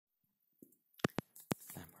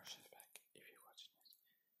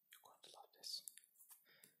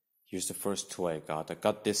Here's the first toy I got. I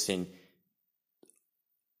got this in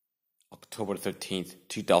October 13th,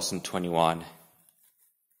 2021.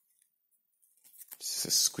 This is a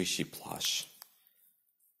squishy plush.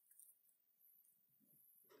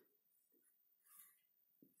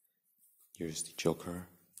 Here's the Joker.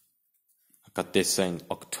 I got this in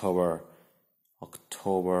October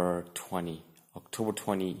 20th,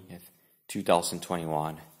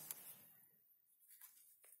 2021.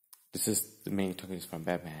 This is the main token from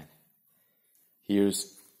Batman.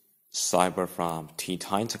 Here's Cyber from Teen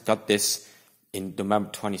Titans. I got this in November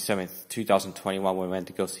 27th, 2021 when we went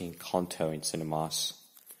to go see Encanto in cinemas.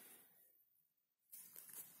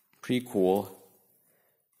 Pretty cool.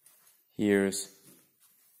 Here's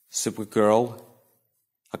Supergirl.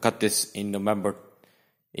 I got this in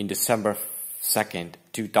December 2nd,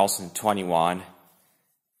 2021.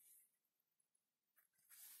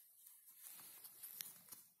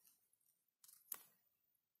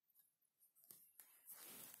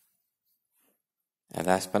 And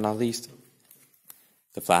last but not least,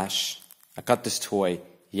 the Flash. I got this toy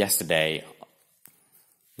yesterday,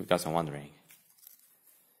 you guys are wondering.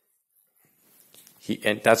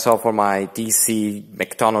 And that's all for my DC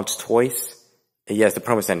McDonald's toys. Yes, the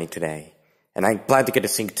promo is ending today. And I plan to get the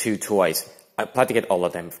Sync 2 toys. I plan to get all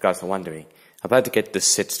of them, if you guys are wondering. I plan to get the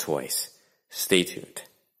 6 toys. Stay tuned.